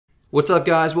What's up,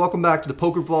 guys? Welcome back to the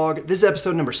Poker Vlog. This is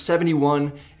episode number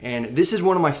 71, and this is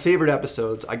one of my favorite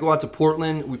episodes. I go out to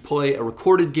Portland, we play a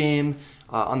recorded game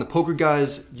on the Poker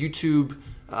Guys YouTube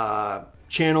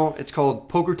channel. It's called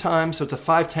Poker Time, so it's a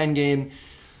 5-10 game.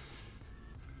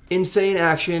 Insane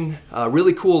action,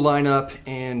 really cool lineup,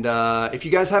 and if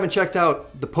you guys haven't checked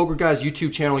out the Poker Guys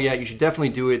YouTube channel yet, you should definitely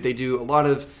do it. They do a lot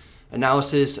of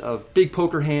analysis of big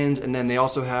poker hands, and then they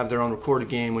also have their own recorded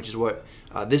game, which is what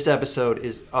this episode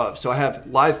is of. So I have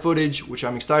live footage, which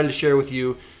I'm excited to share with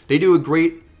you. They do a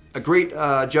great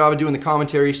job of doing the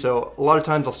commentary, so a lot of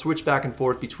times I'll switch back and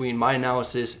forth between my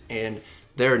analysis and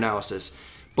their analysis.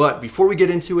 But before we get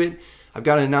into it, I've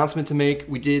got an announcement to make.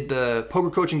 We did the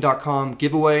pokercoaching.com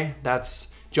giveaway. That's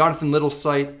Jonathan Little's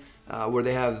site where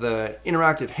they have the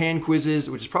interactive hand quizzes,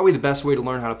 which is probably the best way to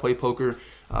learn how to play poker.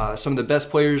 Some of the best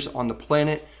players on the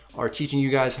planet are teaching you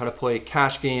guys how to play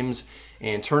cash games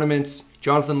and tournaments.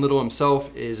 Jonathan Little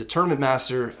himself is a tournament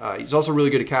master. He's also really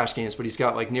good at cash games, but he's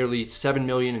got like nearly 7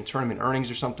 million in tournament earnings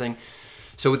or something.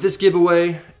 So with this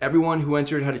giveaway, everyone who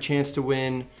entered had a chance to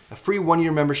win a free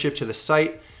 1-year membership to the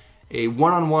site, a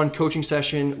one-on-one coaching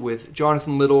session with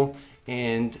Jonathan Little,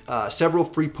 and several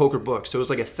free poker books. So it was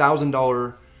like a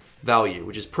 $1,000 value,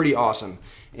 which is pretty awesome.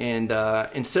 And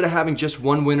instead of having just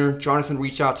one winner, Jonathan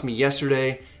reached out to me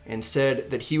yesterday and said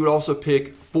that he would also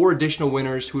pick 4 additional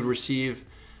winners who would receive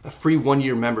a free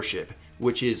 1-year membership,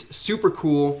 which is super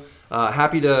cool.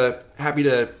 Happy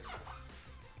to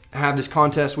have this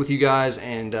contest with you guys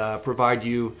and provide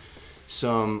you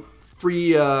some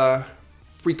free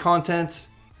content,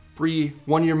 free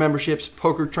 1-year memberships,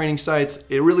 poker training sites.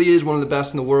 It really is one of the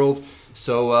best in the world.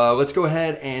 So let's go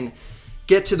ahead and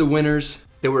get to the winners.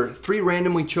 There were 3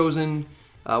 randomly chosen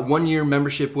 1-year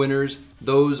membership winners.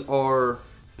 Those are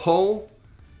Paul,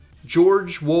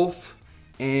 George Wolf,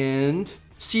 and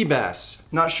Seabass.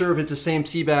 Not sure if it's the same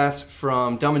Seabass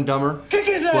from Dumb and Dumber,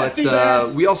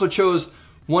 but we also chose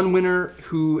one winner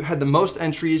who had the most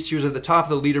entries. She was at the top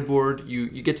of the leaderboard. You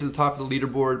get to the top of the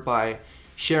leaderboard by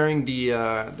sharing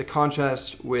the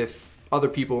contest with other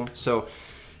people. So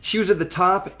she was at the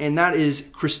top, and that is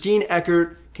Christine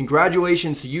Eckert.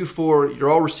 Congratulations to you 4. You're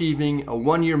all receiving a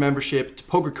 1-year membership to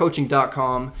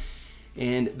pokercoaching.com.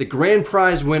 And the grand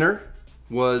prize winner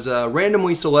was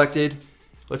randomly selected.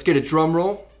 Let's get a drum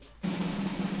roll.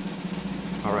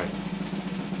 All right.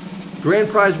 Grand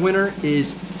prize winner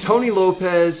is Tony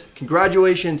Lopez.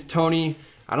 Congratulations, Tony.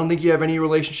 I don't think you have any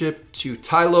relationship to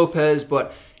Ty Lopez,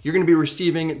 but you're going to be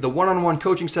receiving the one-on-one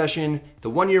coaching session,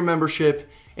 the 1-year membership,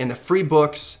 and the free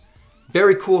books.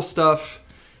 Very cool stuff.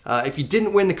 If you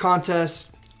didn't win the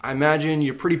contest, I imagine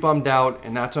you're pretty bummed out,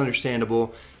 and that's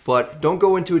understandable. But don't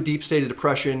go into a deep state of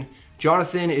depression.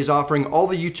 Jonathan is offering all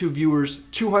the YouTube viewers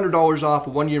 $200 off a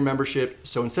 1-year membership.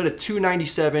 So instead of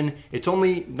 $297, it's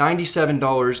only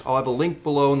 $97. I'll have a link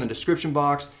below in the description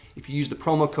box. If you use the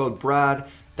promo code BRAD,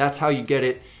 that's how you get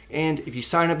it. And if you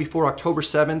sign up before October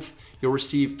 7th, you'll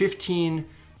receive 15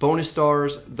 bonus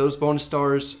stars. Those bonus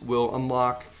stars will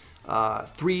unlock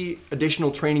 3 additional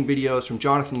training videos from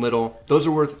Jonathan Little. Those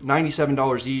are worth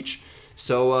 $97 each.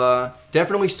 So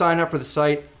definitely sign up for the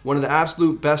site. One of the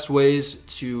absolute best ways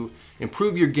to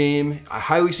improve your game. I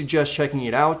highly suggest checking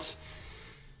it out.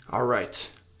 All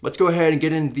right, let's go ahead and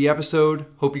get into the episode.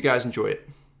 Hope you guys enjoy it.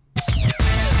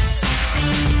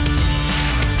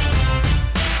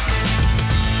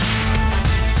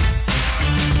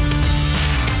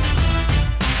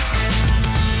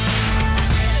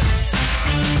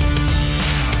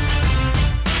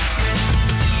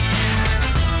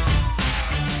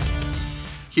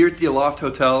 Here at the Aloft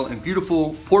Hotel in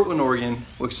beautiful Portland, Oregon.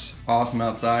 Looks awesome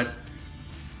outside.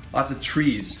 Lots of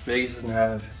trees. Vegas doesn't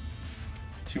have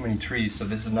too many trees, so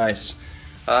this is nice.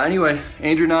 Anyway,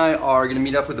 Andrew and I are gonna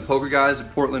meet up with the poker guys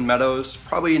at Portland Meadows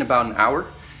probably in about an hour.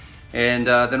 And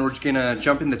then we're just gonna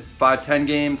jump in the 5-10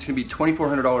 game. It's gonna be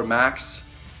 $2,400 max.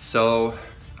 So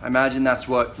I imagine that's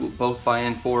what we'll both buy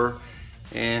in for.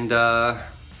 And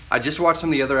I just watched some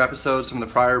of the other episodes, some of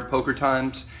the prior poker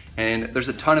times, and there's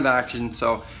a ton of action,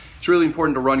 so it's really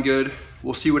important to run good.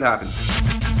 We'll see what happens.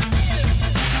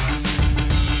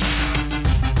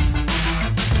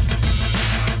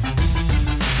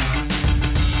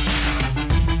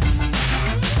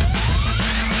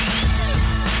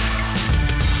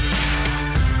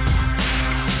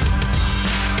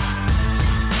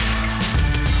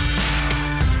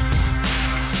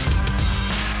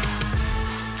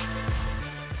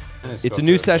 It's a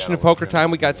new session of Poker Time.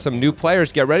 We got some new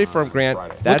players. Get ready for them, Grant.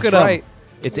 That's Look at right.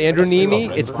 It's Andrew Nemi.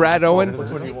 It's Brad Owen.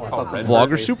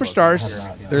 Vlogger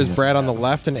Superstars. There's Brad on the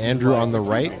left and Andrew on the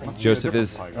right. Joseph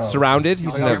is surrounded.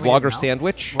 He's in the Vlogger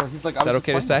sandwich. Is that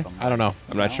okay to say? I don't know.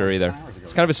 I'm not sure either.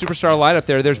 It's kind of a superstar lineup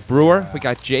there. There's Brewer. We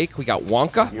got Jake. We got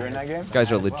Wonka. These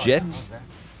guys are legit.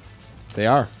 They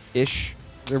are. Ish.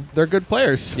 They're good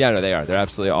players. Yeah, no, they are. They're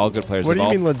absolutely all good players. What do you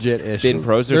mean legit-ish? Been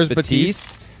pros. There's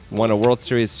Batiste. Won a World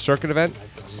Series circuit event.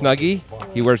 Snuggy.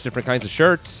 He wears different kinds of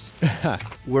shirts.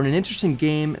 We're in an interesting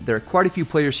game. There are quite a few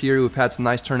players here who have had some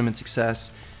nice tournament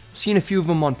success. I've seen a few of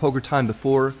them on Poker Time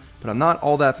before, but I'm not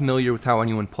all that familiar with how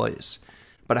anyone plays.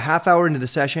 About a half hour into the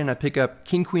session, I pick up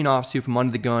King-Queen offsuit from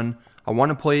under the gun. I want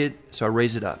to play it, so I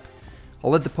raise it up.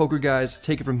 I'll let the poker guys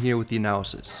take it from here with the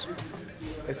analysis.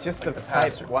 It's just the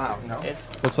type. Wow. No.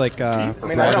 Looks like Brad is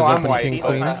open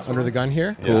King-Queen under the gun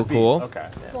here. Cool, cool. Okay.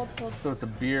 So it's a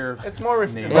beer. It's more.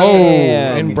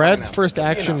 Oh, in Brad's first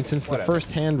action since the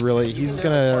first hand, really, he's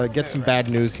going to get some bad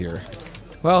news here.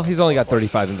 Well, he's only got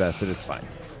 35 invested. It's fine.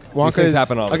 Wonka things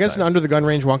happen all the against time. an under the gun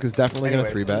range, Wonka's definitely going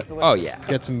to 3-bet. Oh, yeah.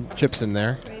 Get some chips in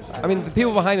there. I mean, the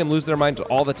people behind him lose their minds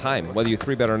all the time, whether you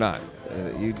 3-bet or not.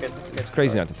 It's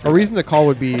crazy not to 3-bet. A reason to call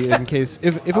would be in case,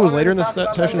 if it was later in the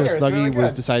session and Snuggy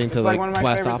was deciding to like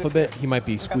blast off a bit, he might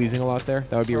be squeezing a lot there.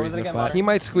 That would be a reason to flat. He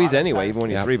might squeeze anyway, even when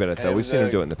you 3-bet it, though. We've seen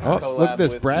him do it in the past. Oh, look at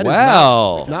this. Brad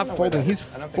Wow. is not folding. He's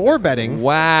 4-betting.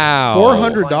 Wow.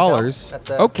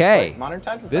 $400. Okay.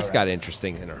 This got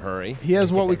interesting in a hurry. He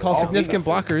has what we call significant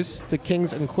blockers to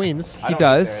kings and queens. He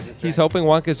does. He's hoping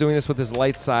Wonka's doing this with his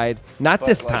light side. Not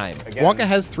this time. Wonka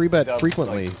has 3-bet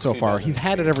frequently so far. He's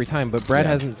had it every time, but Brad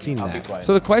hasn't seen that.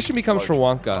 So the question becomes for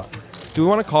Wonka, do we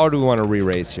want to call or do we want to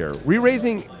re-raise here?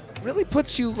 Re-raising really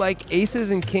puts you like aces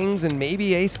and kings and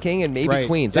maybe ace-king and maybe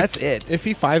queens. That's it. If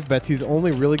he 5-bets, he's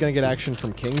only really going to get action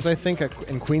from kings, I think,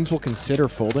 and queens will consider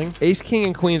folding. Ace-king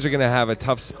and queens are going to have a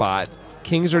tough spot.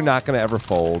 Kings are not going to ever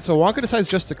fold. So Wonka decides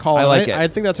just to call. I like it. I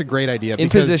think that's a great idea. In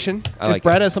position, I like if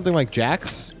Brad has something like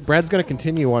jacks, Brad's going to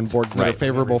continue on boards that are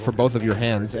favorable for both of your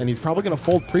hands, and he's probably going to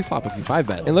fold pre-flop if you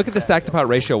 5-bet. And look at the stack-to-pot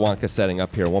ratio Wonka's setting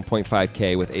up here,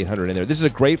 1.5K with 800 in there. This is a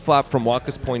great flop from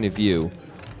Wonka's point of view,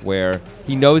 where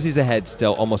he knows he's ahead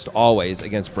still almost always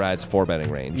against Brad's 4-betting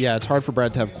range. Yeah, it's hard for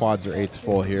Brad to have quads or 8s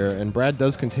full here, and Brad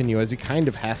does continue as he kind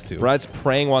of has to. Brad's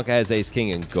praying Wonka has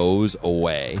ace-king and goes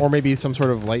away. Or maybe some sort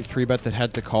of light 3-bet that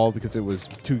had to call because it was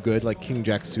too good, like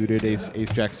king-jack suited,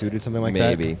 ace-jack suited, something like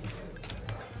that. Maybe.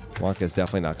 Wonka's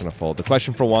definitely not going to fold. The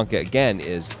question for Wonka, again,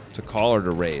 is to call or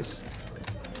to raise.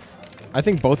 I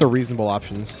think both are reasonable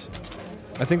options.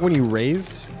 I think when you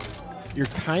raise, you're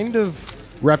kind of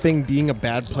repping being a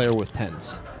bad player with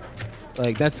 10s.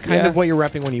 Like, that's kind of what you're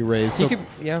repping when you raise. So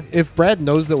if Brad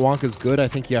knows that Wonka's good, I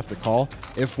think you have to call.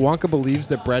 If Wonka believes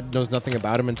that Brad knows nothing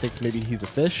about him and thinks maybe he's a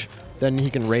fish, then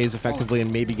he can raise effectively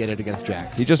and maybe get it against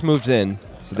jacks. He just moves in,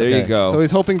 so there you go. So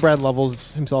he's hoping Brad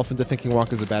levels himself into thinking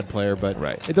Wonka's a bad player, but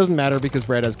it doesn't matter because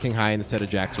Brad has king high instead of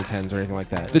jacks or 10s or anything like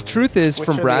that. The truth is,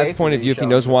 from Brad's point of view, if he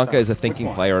knows Wonka is a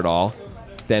thinking player at all,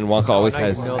 then Wonka always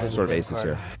has sort of aces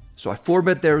here. So I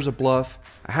 4-bet there as a bluff.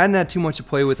 I hadn't had too much to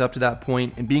play with up to that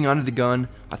point, and being under the gun,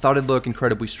 I thought it'd look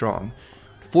incredibly strong.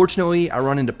 Fortunately, I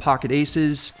run into pocket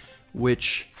aces,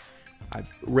 which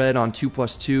I've read on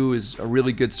 2+2 is a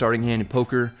really good starting hand in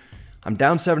poker. I'm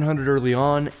down 700 early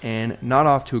on, and not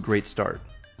off to a great start.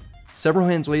 Several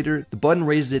hands later, the button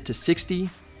raises it to 60.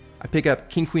 I pick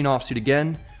up king-queen offsuit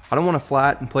again. I don't want to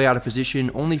flat and play out of position,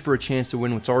 only for a chance to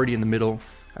win what's already in the middle.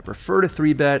 I prefer to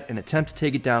 3-bet and attempt to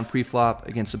take it down pre-flop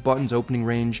against the button's opening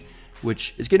range,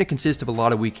 which is going to consist of a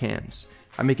lot of weak hands.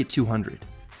 I make it 200.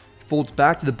 Folds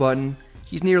back to the button.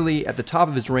 He's nearly at the top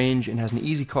of his range and has an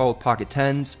easy call with pocket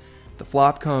 10s. The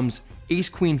flop comes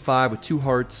ace-queen 5 with 2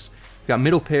 hearts. We've got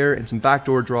middle pair and some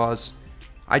backdoor draws.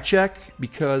 I check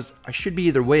because I should be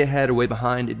either way ahead or way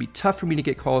behind. It'd be tough for me to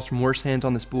get calls from worse hands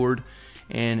on this board,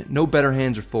 and no better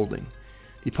hands are folding.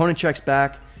 The opponent checks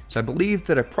back, so I believe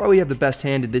that I probably have the best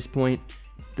hand at this point.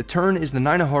 The turn is the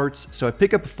 9 of hearts, so I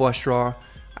pick up a flush draw.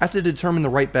 I have to determine the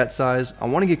right bet size. I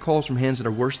want to get calls from hands that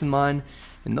are worse than mine,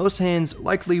 and those hands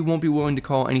likely won't be willing to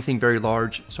call anything very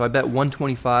large, so I bet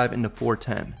 125 into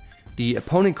 410. The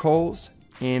opponent calls,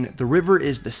 and the river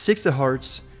is the 6 of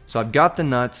hearts, so I've got the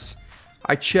nuts.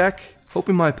 I check,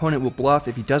 hoping my opponent will bluff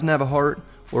if he doesn't have a heart,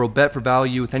 or will bet for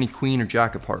value with any queen or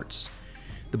jack of hearts.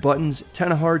 The button's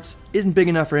 10 of hearts isn't big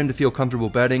enough for him to feel comfortable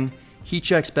betting. He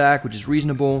checks back, which is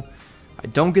reasonable. I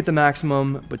don't get the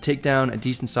maximum, but take down a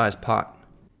decent sized pot.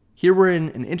 Here we're in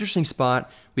an interesting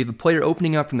spot. We have a player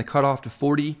opening up from the cutoff to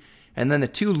 40, and then the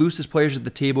two loosest players at the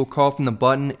table call from the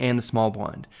button and the small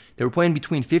blind. They were playing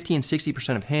between 50 and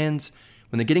 60% of hands.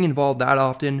 When they're getting involved that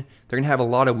often, they're going to have a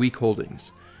lot of weak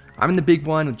holdings. I'm in the big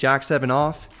blind with Jack 7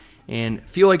 off, and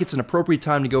feel like it's an appropriate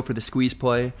time to go for the squeeze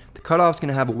play. The cutoff's going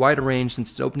to have a wider range since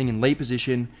it's opening in late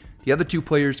position. The other two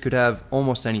players could have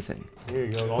almost anything. Here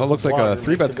you go. Well, it looks like a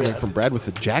 3-bet's coming from Brad with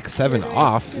the Jack 7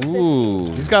 off. Ooh.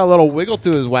 He's got a little wiggle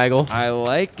to his waggle. I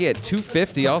like it.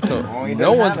 250 also. he No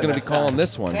doesn't one's have going to it be calling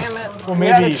this one. Damn it. Well, We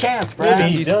maybe had a chance, Brad.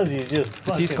 Maybe he He's- does. He's just.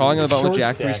 He's calling him about with short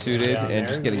Jack 3 stacking suited down and there.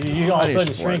 just getting You all of a sudden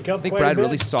punished for it. shrink I up think quite a Brad bit.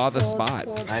 really saw the spot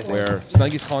Nice. where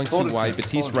Snuggy's calling too wide.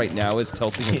 Batiste right now is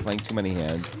tilting and playing too many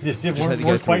hands. Just had to weren't get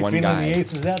through quite one feeling guy. the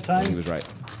aces that And he time. was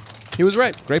right. He was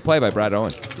right. Great play by Brad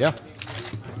Owen. Yeah.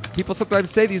 People sometimes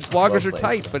say these vloggers are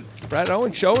played. tight, but Brad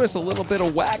Owen showing us a little bit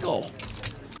of waggle.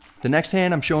 The next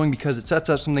hand I'm showing because it sets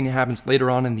up something that happens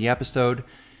later on in the episode.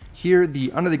 Here,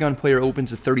 the under the gun player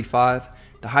opens at 35.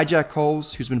 The hijack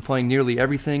calls, who's been playing nearly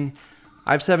everything.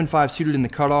 I have 7-5 suited in the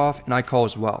cutoff, and I call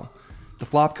as well. The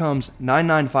flop comes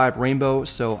 9-9-5 rainbow,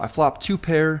 so I flop 2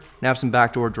 pair and have some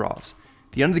backdoor draws.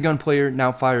 The under the gun player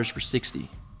now fires for 60.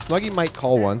 Snuggy might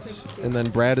call once, and then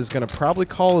Brad is going to probably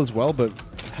call as well, but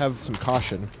have some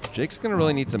caution. Jake's going to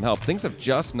really need some help. Things have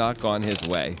just not gone his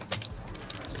way.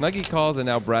 Snuggy calls, and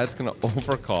now Brad's going to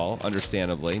overcall,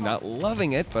 understandably. Not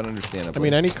loving it, but understandably. I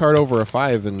mean, any card over a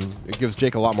 5, and it gives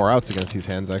Jake a lot more outs against these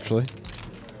hands, actually.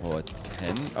 Oh, a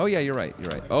 10? Oh, yeah, you're right.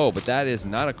 You're right. Oh, but that is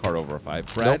not a card over a 5.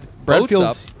 Brad, Nope. Brad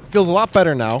boats feels a lot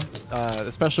better now,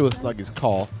 especially with Snuggy's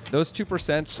call. Those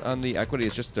 2% on the equity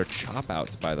is just their chop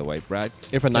outs, by the way. Brad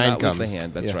If a 9 cannot lose comes. the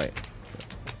hand. That's Yeah. right.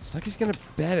 Snuggy's going to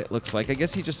bet, it looks like. I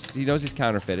guess he knows he's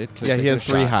counterfeited. So he's Yeah, he taking has a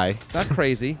 3 shot. high. Not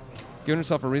crazy. Giving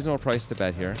himself a reasonable price to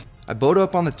bet here. I bowed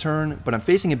up on the turn, but I'm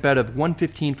facing a bet of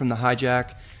 115 from the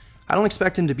hijack. I don't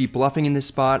expect him to be bluffing in this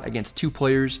spot against 2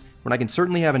 players when I can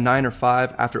certainly have a 9 or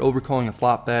 5 after overcalling a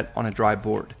flop bet on a dry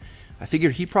board. I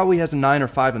figured he probably has a 9 or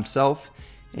 5 himself,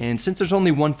 and since there's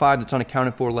only 1 5 that's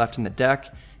unaccounted for left in the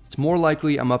deck, it's more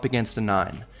likely I'm up against a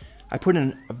 9. I put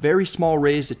in a very small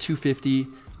raise at 250.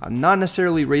 I'm not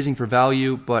necessarily raising for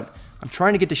value, but I'm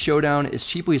trying to get to showdown as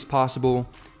cheaply as possible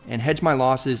and hedge my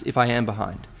losses if I am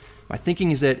behind. My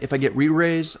thinking is that if I get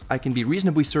re-raise, I can be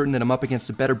reasonably certain that I'm up against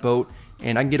a better boat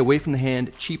and I can get away from the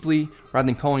hand cheaply rather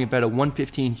than calling a bet of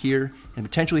 115 here and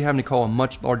potentially having to call a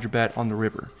much larger bet on the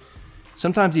river.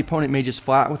 Sometimes the opponent may just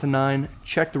flat with a 9,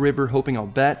 check the river hoping I'll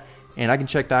bet, and I can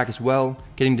check back as well,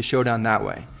 getting to showdown that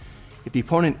way. If the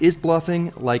opponent is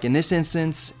bluffing, like in this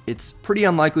instance, it's pretty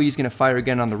unlikely he's going to fire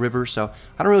again on the river, so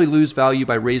I don't really lose value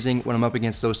by raising when I'm up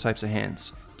against those types of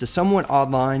hands. It's a somewhat odd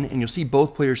line, and you'll see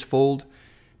both players fold,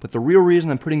 but the real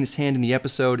reason I'm putting this hand in the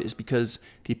episode is because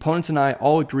the opponents and I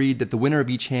all agreed that the winner of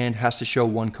each hand has to show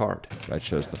 1 card. Brad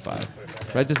shows the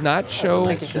 5. Brad does not show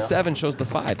the 7, shows the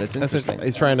 5. That's interesting.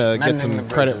 He's trying to get some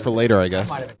credit for later, I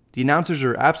guess. The announcers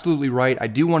are absolutely right. I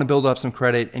do want to build up some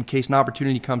credit in case an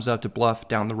opportunity comes up to bluff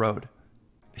down the road.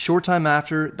 A short time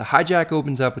after, the hijack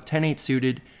opens up with 10-8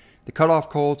 suited. The cutoff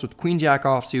calls with Queen-Jack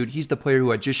offsuit. He's the player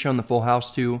who I just shown the full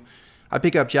house to. I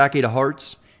pick up Jack-8 of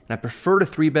hearts, and I prefer to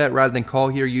 3-bet rather than call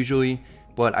here usually,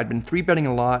 but I've been 3-betting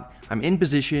a lot. I'm in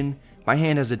position, my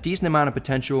hand has a decent amount of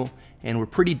potential, and we're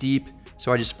pretty deep,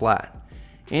 so I just flat.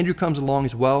 Andrew comes along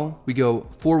as well. We go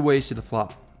 4 ways to the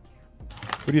flop.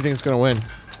 Who do you think is going to win?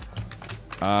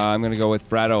 I'm going to go with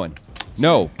Brad Owen.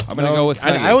 No, I'm going to go with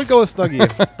Snuggy. I would go with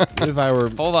Snuggy if I were...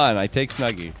 Hold on, I take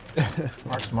Snuggy.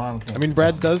 Mark's mom. I mean,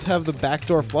 Brad does have the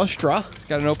backdoor flush draw. He's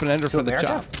got an open ender for the America?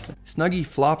 chop. Snuggy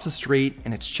flops a straight,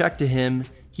 and it's checked to him.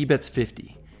 He bets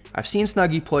 50. I've seen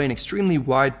Snuggy play an extremely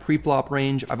wide pre-flop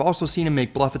range. I've also seen him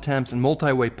make bluff attempts and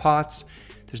multi-way pots.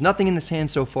 There's nothing in this hand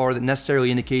so far that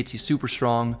necessarily indicates he's super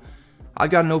strong. I've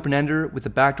got an open ender with a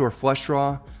backdoor flush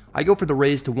draw. I go for the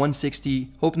raise to 160,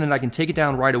 hoping that I can take it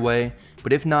down right away,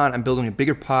 but if not, I'm building a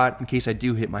bigger pot in case I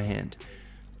do hit my hand.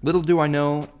 Little do I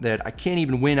know that I can't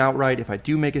even win outright if I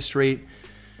do make a straight.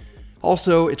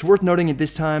 Also, it's worth noting at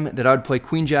this time that I would play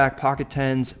Queen Jack, pocket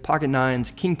 10s, pocket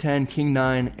 9s, King 10, King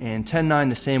 9, and 10 9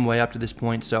 the same way up to this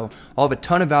point, so I'll have a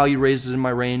ton of value raises in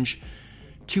my range.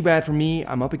 Too bad for me,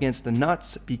 I'm up against the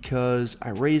nuts because I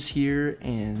raise here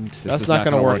and That's is not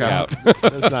going to gonna work out.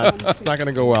 It's not going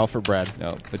to go well for Brad.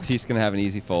 No, Batiste's going to have an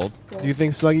easy fold. Do you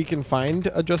think Snuggy can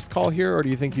find a just call here, or do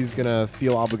you think he's going to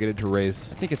feel obligated to raise?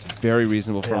 I think it's very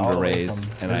reasonable for him to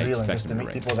raise, and I expect him to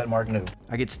raise. People that Mark knew.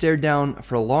 I get stared down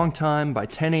for a long time by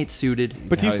 10-8 suited.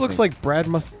 Batiste I looks think- like Brad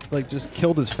must like just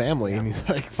killed his family, and he's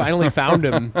like finally found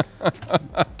him.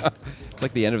 It's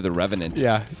like the end of The Revenant.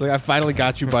 Yeah, it's like I finally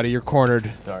got you, buddy. You're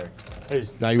cornered. Sorry.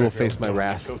 Now you will face my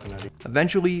wrath.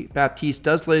 Eventually, Baptiste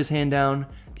does lay his hand down.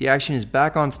 The action is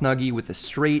back on Snuggy with a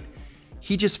straight.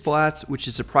 He just flats, which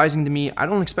is surprising to me. I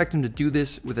don't expect him to do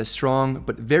this with a strong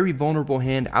but very vulnerable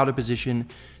hand out of position,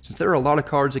 since there are a lot of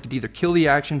cards that could either kill the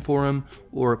action for him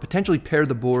or potentially pair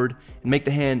the board and make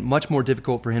the hand much more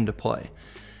difficult for him to play.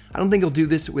 I don't think he'll do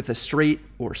this with a straight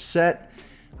or set.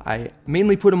 I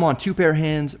mainly put him on 2-pair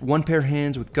hands, 1-pair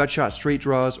hands with gut shot straight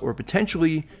draws, or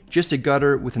potentially just a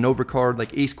gutter with an overcard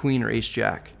like ace-queen or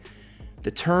ace-jack.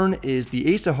 The turn is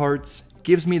the ace of hearts,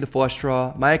 gives me the flush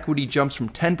draw. My equity jumps from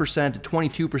 10% to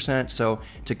 22%, so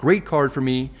it's a great card for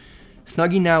me.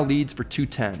 Snuggie now leads for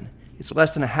 210. It's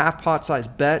less than a half pot size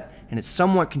bet, and it's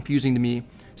somewhat confusing to me.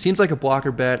 Seems like a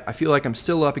blocker bet. I feel like I'm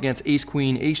still up against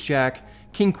ace-queen, ace-jack,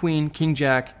 king-queen,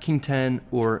 king-jack, king-10,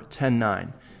 or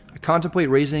 10-9. I contemplate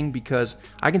raising because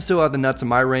I can still have the nuts in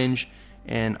my range,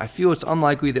 and I feel it's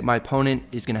unlikely that my opponent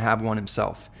is going to have one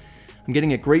himself. I'm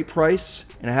getting a great price,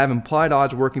 and I have implied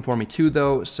odds working for me too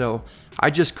though, so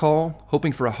I just call,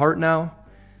 hoping for a heart now.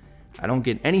 I don't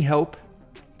get any help.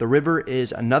 The river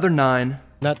is another 9.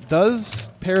 That does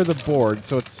pair the board,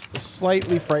 so it's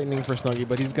slightly frightening for Snuggie,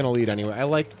 but he's going to lead anyway. I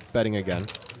like betting again.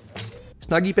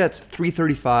 Snuggie bets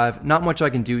 335. Not much I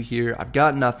can do here. I've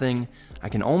got nothing. I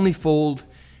can only fold,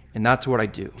 and that's what I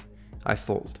do. I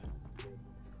fold.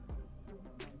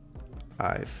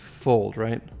 I fold,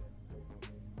 right?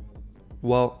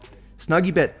 Well,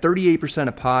 Snuggie bet 38%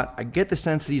 a pot. I get the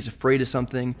sense that he's afraid of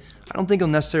something. I don't think he'll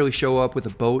necessarily show up with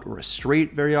a boat or a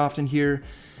straight very often here.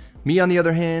 Me, on the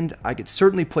other hand, I could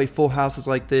certainly play full houses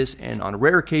like this, and on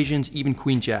rare occasions, even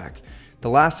queen jack. The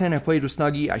last hand I played with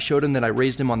Snuggie, I showed him that I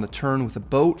raised him on the turn with a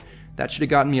boat. That should have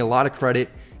gotten me a lot of credit.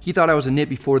 He thought I was a nit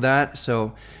before that,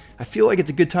 so I feel like it's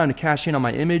a good time to cash in on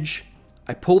my image.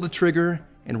 I pull the trigger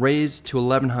and raise to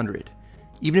 1100.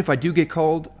 Even if I do get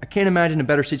called, I can't imagine a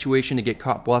better situation to get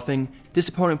caught bluffing. This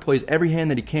opponent plays every hand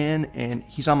that he can, and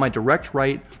he's on my direct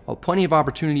right. I'll have plenty of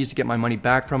opportunities to get my money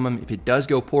back from him if it does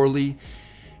go poorly.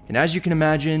 And as you can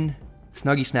imagine,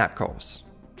 Snuggie snap calls.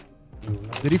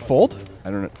 Did he fold?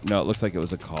 I don't know. No, it looks like it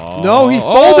was a call. No, he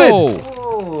folded!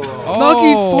 Oh!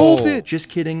 Snuggie folded! Just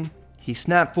kidding. He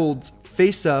snap folds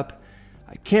face up.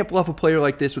 I can't bluff a player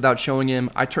like this without showing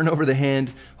him. I turn over the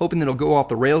hand, hoping that it'll go off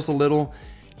the rails a little.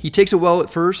 He takes it well at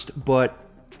first, but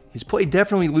his play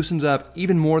definitely loosens up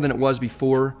even more than it was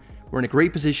before. We're in a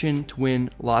great position to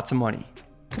win lots of money.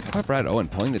 How about Brad Owen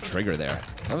pulling the trigger there?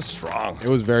 That was strong. It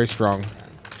was very strong.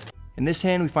 In this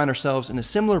hand, we find ourselves in a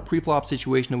similar pre-flop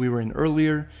situation that we were in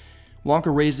earlier.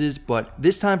 Wonka raises, but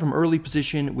this time from early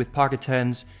position with pocket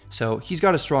 10s, so he's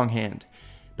got a strong hand.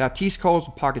 Baptiste calls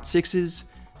with pocket 6s.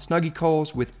 Snuggie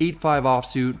calls with 8-5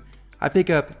 offsuit. I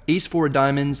pick up ace-4 of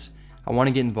diamonds. I want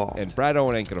to get involved. And Brad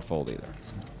Owen ain't going to fold either.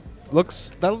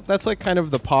 That's like kind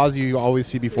of the pause you always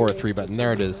see before a 3-bet, and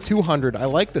there it is. 200. I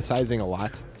like the sizing a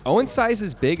lot. Owen's size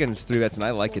is big in his 3-bets, and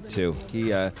I like it too.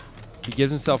 He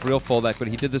gives himself real fold equity.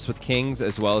 He did this with kings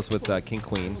as well as with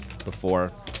king-queen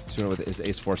before. He's doing it with his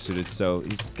ace-4 suited, so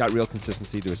he's got real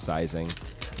consistency to his sizing.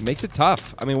 It makes it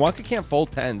tough. I mean, Wonka can't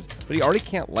fold 10s, but he already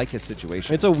can't like his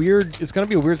situation. It's going to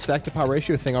be a weird stack to pot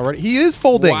ratio thing already. He is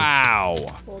folding. Wow.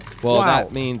 Well, Wow.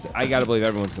 that means I got to believe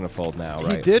everyone's going to fold now,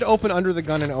 right? He did open under the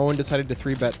gun, and Owen decided to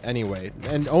 3-bet anyway.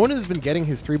 And Owen has been getting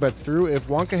his 3-bets through. If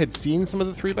Wonka had seen some of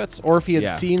the 3-bets, or if he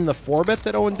had seen the 4-bet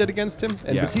that Owen did against him,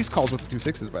 and Baptiste calls with the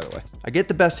 2 6s, by the way. I get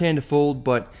the best hand to fold,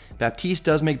 but Baptiste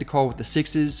does make the call with the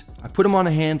 6s. I put him on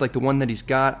a hand like the one that he's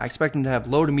got. I expect him to have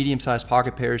low to medium-sized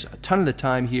pocket pairs a ton of the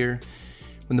time here.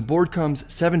 When the board comes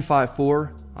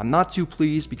 7-5-4, I'm not too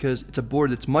pleased because it's a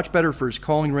board that's much better for his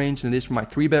calling range than it is for my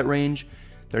 3-bet range.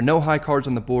 There are no high cards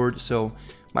on the board, so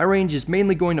my range is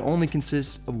mainly going to only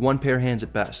consist of 1-pair hands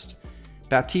at best.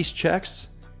 Baptiste checks.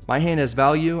 My hand has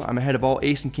value. I'm ahead of all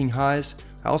ace and king highs.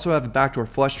 I also have a backdoor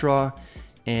flush draw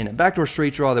and a backdoor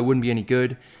straight draw that wouldn't be any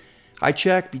good. I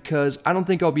check because I don't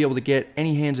think I'll be able to get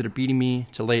any hands that are beating me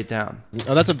to lay it down.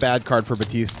 Oh, that's a bad card for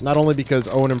Baptiste. Not only because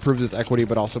Owen improves his equity,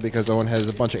 but also because Owen has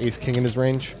a bunch of ace-king in his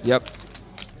range. Yep.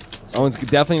 Owen's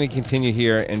definitely going to continue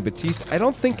here, and Baptiste, I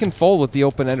don't think can fold with the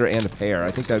open ender and a pair. I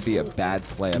think that would be a bad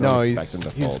play. I don't expect him to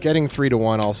fold. He's getting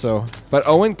 3-1 also. But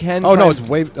Owen can. Oh no, it's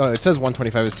way. It says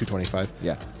 125 is 225.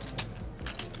 Yeah.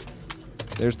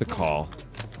 There's the call.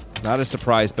 Not a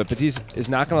surprise, but Baptiste is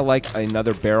not going to like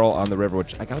another barrel on the river,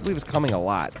 which I gotta believe is coming a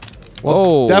lot.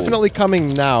 Well, it's definitely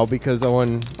coming now because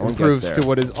Owen improves to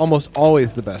what is almost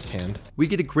always the best hand. We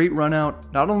get a great run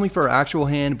out, not only for our actual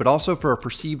hand, but also for our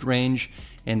perceived range.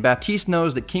 And Baptiste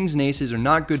knows that kings and aces are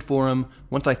not good for him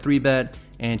once I 3-bet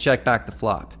and check back the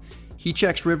flop. He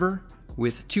checks river.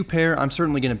 With 2-pair, I'm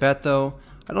certainly going to bet though.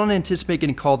 I don't anticipate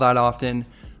getting called that often.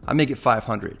 I make it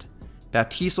 500.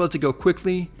 Baptiste lets it go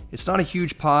quickly. It's not a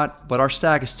huge pot, but our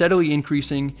stack is steadily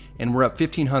increasing and we're up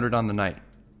 1,500 on the night.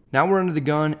 Now we're under the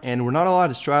gun and we're not allowed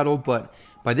to straddle, but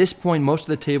by this point most of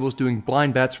the table is doing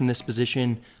blind bets from this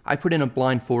position. I put in a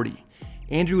blind 40.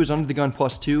 Andrew is under the gun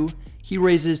 +2. He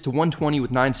raises to 120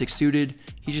 with 9-6 suited.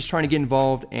 He's just trying to get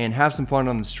involved and have some fun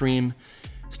on the stream.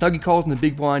 Snuggie calls in the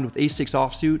big blind with ace-6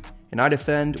 offsuit, and I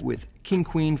defend with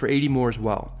king-queen for 80 more as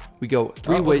well. We go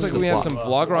three ways to the we flop. have some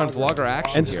vlogger on vlogger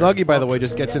action And here. Snuggie, by the way,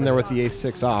 just gets in there with the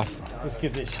ace-6 off. Let's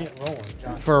get this shit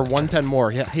rolling. For 110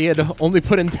 more. Yeah, he had only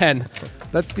put in 10.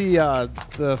 That's the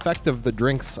effect of the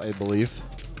drinks, I believe.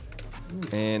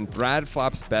 And Brad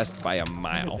flops best by a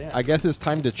mile. I guess it's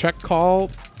time to check call.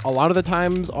 A lot of the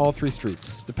times, all 3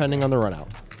 streets, depending on the run out.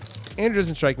 Andrew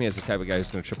doesn't strike me as the type of guy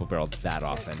who's going to triple barrel that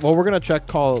often. Well, we're going to check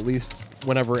call at least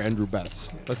whenever Andrew bets.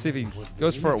 Let's see if he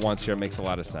goes for it once here. It makes a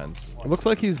lot of sense. It looks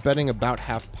like he's betting about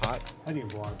half pot, I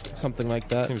need water. something like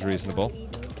that. Seems reasonable.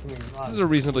 This is a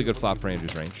reasonably good flop for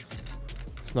Andrew's range.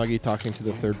 Snuggie talking to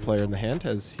the third player in the hand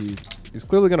as he's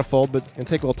clearly going to fold, but going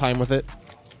to take a little time with it.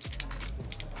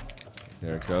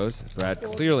 There it goes. Brad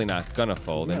clearly not going to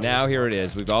fold. And now here it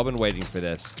is. We've all been waiting for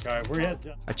this. All right, we're heads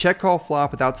up. I check call flop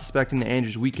without suspecting that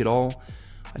Andrew's weak at all.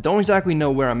 I don't exactly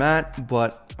know where I'm at,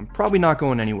 but I'm probably not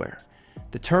going anywhere.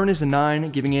 The turn is a 9,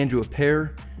 giving Andrew a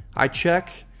pair. I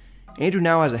check. Andrew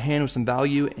now has a hand with some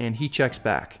value, and he checks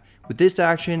back. With this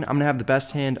action, I'm going to have the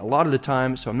best hand a lot of the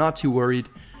time, so I'm not too worried.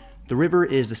 The river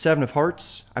is the 7 of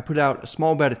hearts. I put out a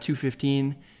small bet at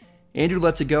 215. Andrew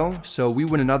lets it go, so we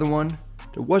win another one.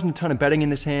 There wasn't a ton of betting in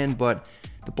this hand, but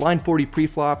the blind 40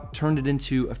 pre-flop turned it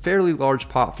into a fairly large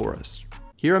pot for us.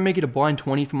 Here I make it a blind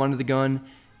 20 from under the gun,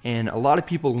 and a lot of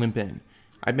people limp in.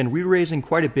 I'd been re-raising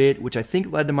quite a bit, which I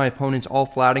think led to my opponents all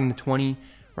flatting the 20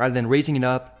 rather than raising it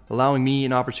up, allowing me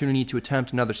an opportunity to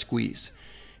attempt another squeeze.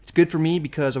 It's good for me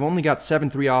because I've only got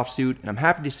 7-3 offsuit, and I'm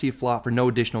happy to see a flop for no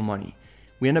additional money.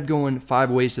 We end up going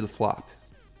 5 ways to the flop.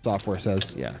 Software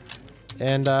says. Yeah.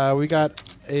 And we got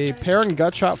a pair and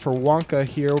gut shot for Wonka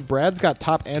here. Brad's got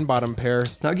top and bottom pair.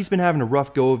 Snuggie's been having a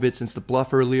rough go of it since the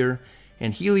bluff earlier,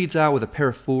 and he leads out with a pair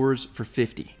of 4s for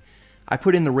 50. I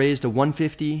put in the raise to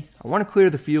 150. I want to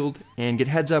clear the field and get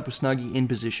heads up with Snuggie in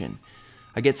position.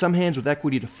 I get some hands with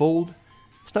equity to fold.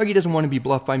 Snuggie doesn't want to be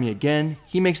bluffed by me again.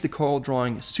 He makes the call,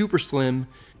 drawing super slim.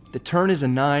 The turn is a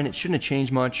 9. It shouldn't have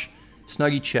changed much.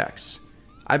 Snuggie checks.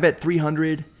 I bet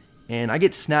 300, and I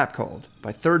get snap called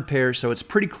by third pair, so it's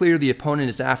pretty clear the opponent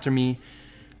is after me.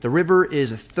 The river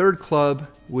is a 3rd club,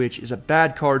 which is a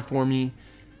bad card for me.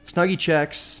 Snuggie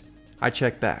checks. I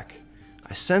check back.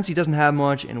 I sense he doesn't have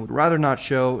much and would rather not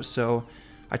show, so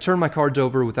I turn my cards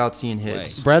over without seeing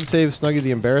his. Brad saves Snuggie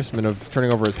the embarrassment of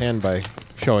turning over his hand by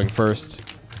showing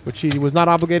first, which he was not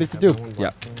obligated to do.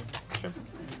 Yeah.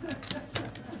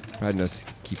 Brad knows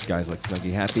keeps guys like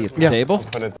Snuggie happy at the table.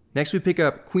 Next we pick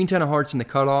up Queen 10 of hearts in the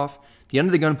cutoff. The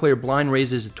under the gun player blind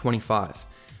raises at 25.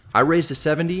 I raise to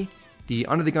 70. The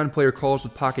under the gun player calls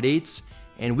with pocket 8s,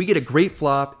 and we get a great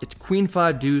flop. It's Queen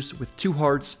 5 deuce with 2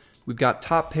 hearts. We've got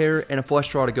top pair and a flush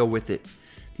draw to go with it.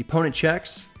 The opponent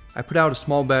checks. I put out a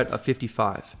small bet of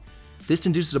 55. This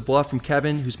induces a bluff from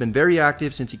Kevin, who's been very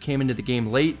active since he came into the game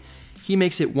late. He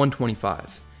makes it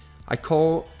 125. I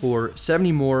call for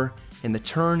 70 more, and the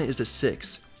turn is a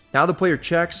 6. Now the player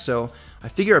checks, so I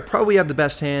figure I probably have the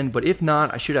best hand, but if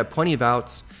not, I should have plenty of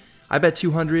outs. I bet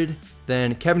 200,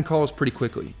 then Kevin calls pretty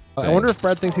quickly. I wonder if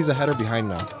Brad thinks he's ahead or behind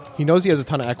now. He knows he has a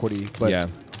ton of equity, but Yeah.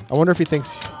 I wonder if he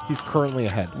thinks he's currently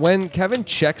ahead. When Kevin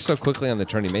checks so quickly on the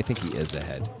turn, he may think he is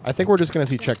ahead. I think we're just going to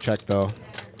see check, though.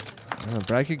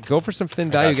 Brad could go for some thin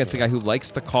value against a guy who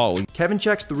likes to call. Kevin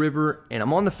checks the river, and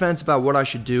I'm on the fence about what I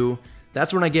should do.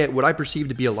 That's when I get what I perceive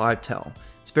to be a live tell.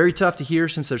 It's very tough to hear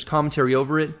since there's commentary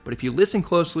over it, but if you listen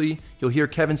closely, you'll hear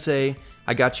Kevin say,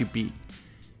 "I got you beat."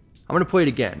 I'm going to play it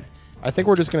again. I think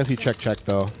we're just going to see check,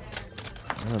 though.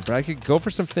 Brad could go for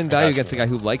some thin value against a guy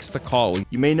who likes to call.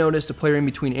 You may notice the player in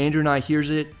between Andrew and I hears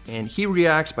it, and he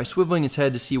reacts by swiveling his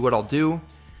head to see what I'll do.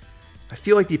 I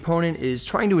feel like the opponent is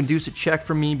trying to induce a check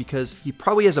from me because he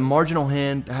probably has a marginal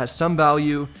hand that has some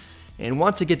value and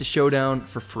wants to get the showdown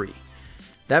for free.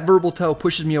 That verbal tell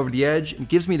pushes me over the edge and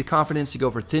gives me the confidence to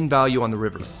go for thin value on the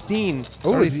river. He's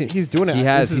doing it. He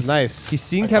has. This is nice. He's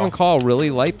seen Kevin call really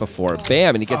light before.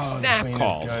 Bam, and he gets snap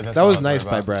called. That was nice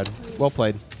by Brad. Well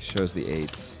played. Shows the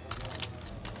 8s.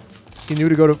 He knew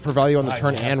to go for value on the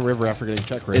turn and river after getting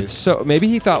check raised. It's so maybe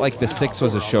he thought like the 6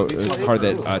 was a card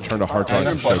that turned a heart draw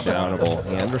into a showdownable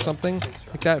hand or something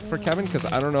like that for Kevin,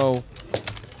 because I don't know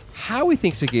how he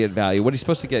thinks he could get value. What he's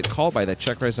supposed to get called by that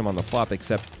check raised him on the flop,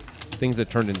 except things that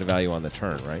turned into value on the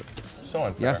turn, right? So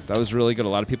unfair. Yeah, that was really good. A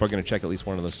lot of people are going to check at least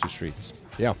one of those 2 streets.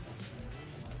 Yeah.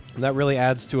 And that really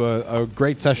adds to a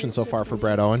great session so far for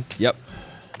Brad Owen. Yep.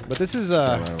 But this is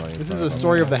a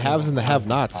story of the haves and the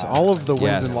have-nots. All of the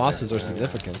wins and losses are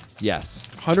significant. Yes.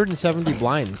 170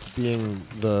 blinds being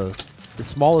the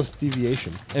smallest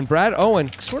deviation. And Brad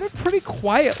Owen sort of pretty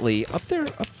quietly up there,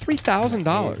 up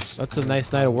 $3,000. That's a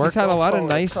nice night of work. He's had a lot of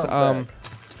nice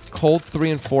cold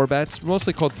 3 and 4 bets,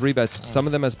 mostly cold 3 bets. Some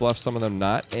of them as bluffs, some of them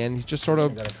not. And he just sort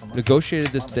of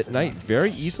negotiated this night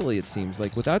very easily, it seems,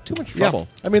 like without too much trouble.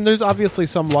 Yeah. I mean, there's obviously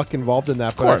some luck involved in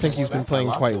that, but I think he's been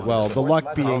playing quite well. The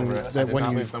luck being that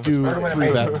when you do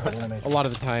 3-bet, a lot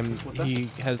of the time he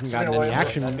hasn't gotten any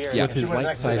action with his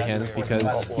light side hands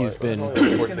because he's been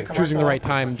choosing the right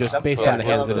time just based on the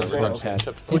hands that his opponents had,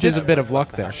 which is a bit of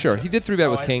luck there. Sure, he did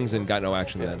 3-bet with kings and got no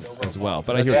action then as well.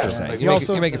 But I hear what you're saying.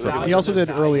 He also did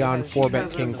early on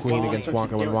 4-bet king queen against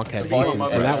Wonka when Wonka had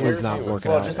aces, so that was not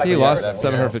working out. He lost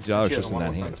 $750 just in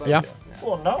that hand. Yeah.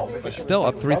 But still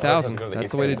up 3,000.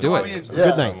 That's the way to do it. It's a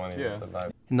good night.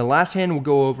 In the last hand, we'll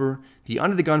go over the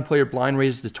under the gun player blind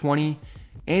raises to 20.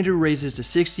 Andrew raises to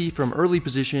 60 from early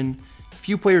position.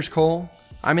 Few players call.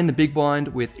 I'm in the big blind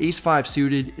with ace-5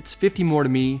 suited. It's 50 more to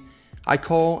me. I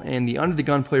call, and the under the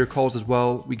gun player calls as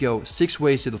well. We go 6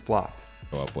 ways to the flop.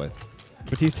 Go up with.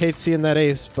 Batiste hates seeing that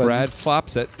ace, but Brad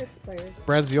flops it.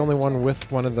 Brad's the only one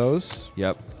with one of those.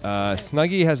 Yep.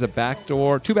 Snuggie has a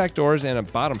backdoor, 2 backdoors and a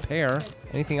bottom pair.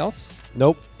 Anything else?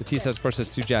 Nope. Batiste has, of course,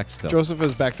 has 2 jacks still. Joseph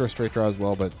has backdoor straight draw as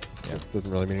well, but it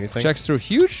doesn't really mean anything. Checks through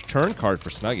huge turn card for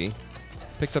Snuggie.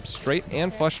 Picks up straight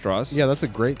and flush draws. Yeah, that's a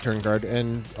great turn card.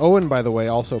 And Owen, by the way,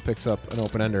 also picks up an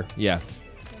open ender. Yeah.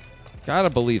 Gotta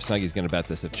believe Snuggie's gonna bet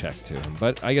this if check to him,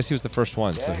 but I guess he was the first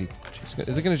one, so he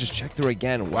is it gonna just check through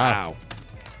again? Wow.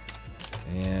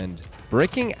 And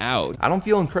breaking out. I don't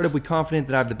feel incredibly confident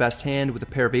that I have the best hand with a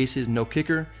pair of aces, no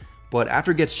kicker, but after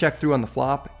it gets checked through on the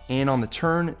flop and on the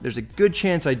turn, there's a good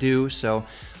chance I do, so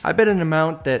I bet an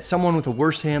amount that someone with a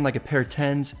worse hand like a pair of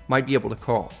 10s might be able to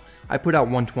call. I put out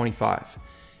 125.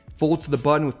 Folds to the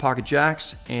button with pocket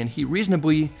jacks, and he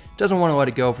reasonably doesn't want to let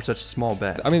it go for such a small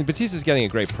bet. I mean, Batista's getting a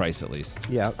great price at least.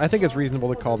 Yeah, I think it's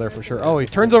reasonable to call there for sure. Oh, he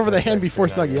turns over the hand before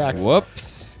Snuggie acts.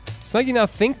 Whoops. Snuggie now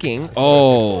thinking,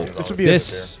 oh, this would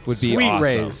be sweet awesome.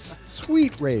 Raise.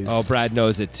 Sweet raise. Oh, Brad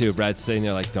knows it too. Brad's sitting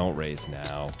there like, don't raise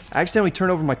now. I accidentally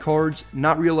turn over my cards,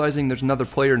 not realizing there's another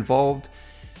player involved.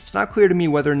 It's not clear to me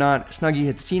whether or not Snuggie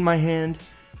had seen my hand.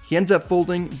 He ends up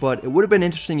folding, but it would have been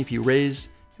interesting if he raised.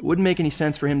 It wouldn't make any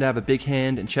sense for him to have a big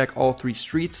hand and check all 3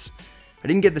 streets. I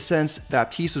didn't get the sense that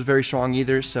Baptiste was very strong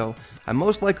either, so I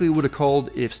most likely would have called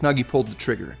if Snuggie pulled the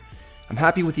trigger. I'm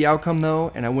happy with the outcome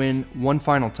though, and I win one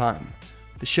final time.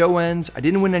 The show ends. I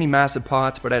didn't win any massive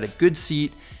pots, but I had a good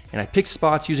seat, and I picked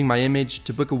spots using my image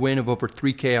to book a win of over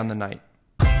 3K on the night.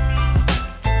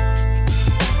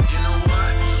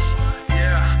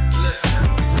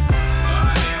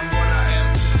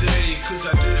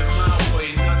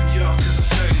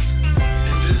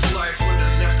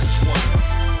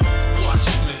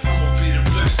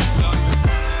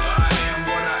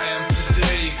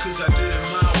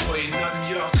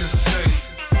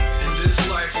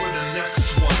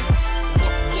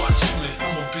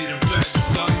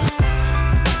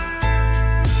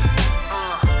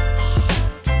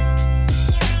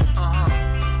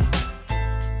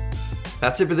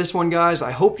 That's it for this one, guys.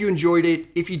 I hope you enjoyed it.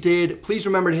 If you did, please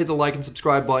remember to hit the like and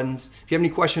subscribe buttons. If you have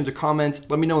any questions or comments,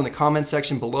 let me know in the comment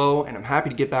section below, and I'm happy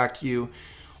to get back to you.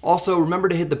 Also, remember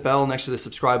to hit the bell next to the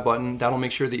subscribe button. That'll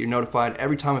make sure that you're notified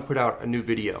every time I put out a new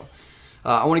video.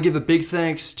 I want to give a big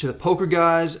thanks to the poker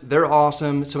guys. They're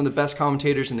awesome. Some of the best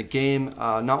commentators in the game.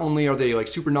 Not only are they like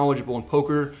super knowledgeable in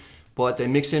poker, but they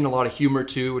mix in a lot of humor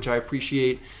too, which I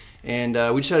appreciate. And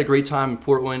we just had a great time in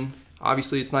Portland.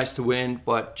 Obviously, it's nice to win,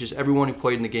 but just everyone who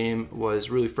played in the game was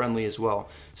really friendly as well.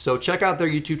 So check out their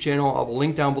YouTube channel. I'll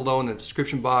link down below in the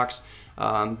description box.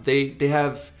 They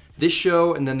have this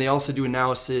show, and then they also do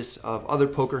analysis of other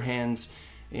poker hands.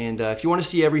 And if you want to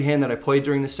see every hand that I played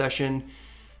during the session,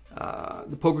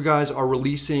 the poker guys are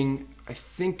releasing, I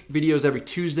think, videos every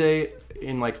Tuesday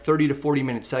in like 30 to 40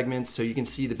 minute segments. So you can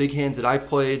see the big hands that I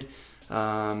played,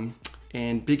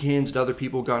 and big hands that other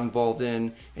people got involved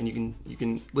in, and you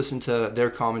can listen to their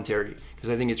commentary because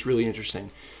I think it's really interesting.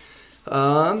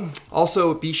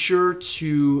 Also, be sure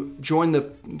to join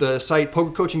the site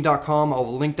pokercoaching.com. I'll have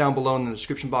a link down below in the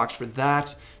description box for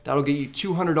that. That'll get you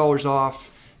 $200 off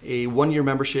a 1-year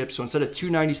membership. So instead of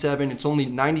 $297, it's only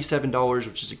 $97,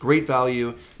 which is a great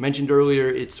value. Mentioned earlier,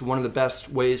 it's one of the best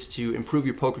ways to improve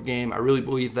your poker game. I really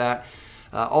believe that.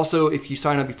 Also, if you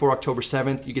sign up before October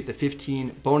 7th, you get the 15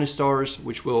 bonus stars,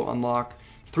 which will unlock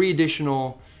 3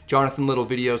 additional Jonathan Little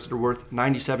videos that are worth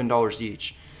 $97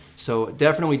 each. So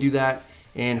definitely do that.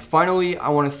 And finally, I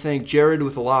want to thank Jared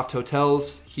with the Loft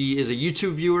Hotels. He is a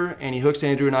YouTube viewer and he hooks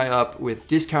Andrew and I up with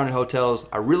discounted hotels.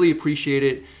 I really appreciate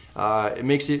it. It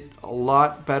makes it a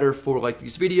lot better for like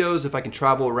these videos if I can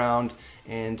travel around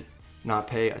and not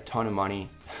pay a ton of money.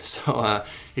 So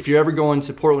if you're ever going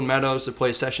to Portland Meadows to play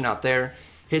a session out there,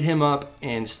 hit him up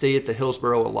and stay at the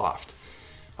Hillsborough Loft.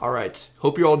 All right,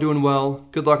 hope you're all doing well.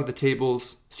 Good luck at the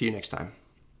tables. See you next time.